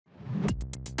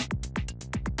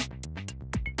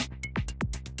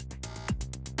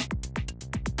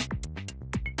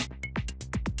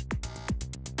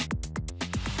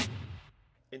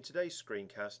In today's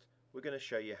screencast we're going to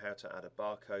show you how to add a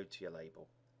barcode to your label.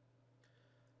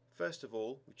 First of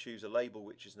all, we choose a label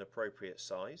which is an appropriate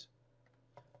size,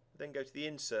 then go to the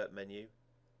Insert menu,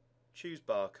 choose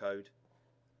Barcode,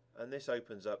 and this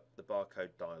opens up the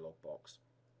barcode dialog box.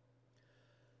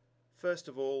 First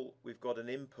of all, we've got an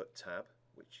Input tab,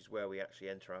 which is where we actually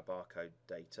enter our barcode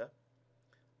data.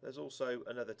 There's also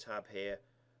another tab here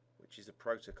which is a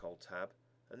Protocol tab,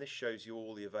 and this shows you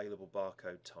all the available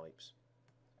barcode types.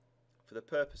 For the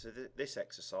purpose of this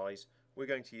exercise we're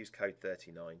going to use code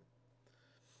 39.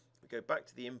 We go back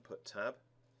to the Input tab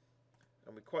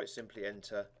and we quite simply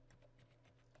enter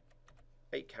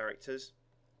 8 characters,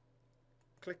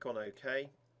 click on OK,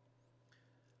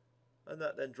 and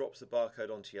that then drops the barcode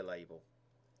onto your label.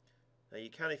 Now you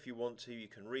can, if you want to, you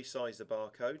can resize the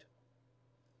barcode.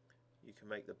 You can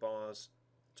make the bars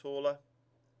taller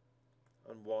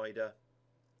and wider,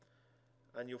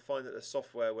 and you'll find that the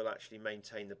software will actually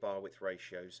maintain the bar width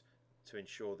ratios to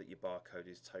ensure that your barcode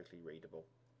is totally readable.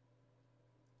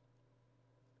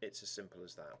 It's as simple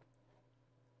as that.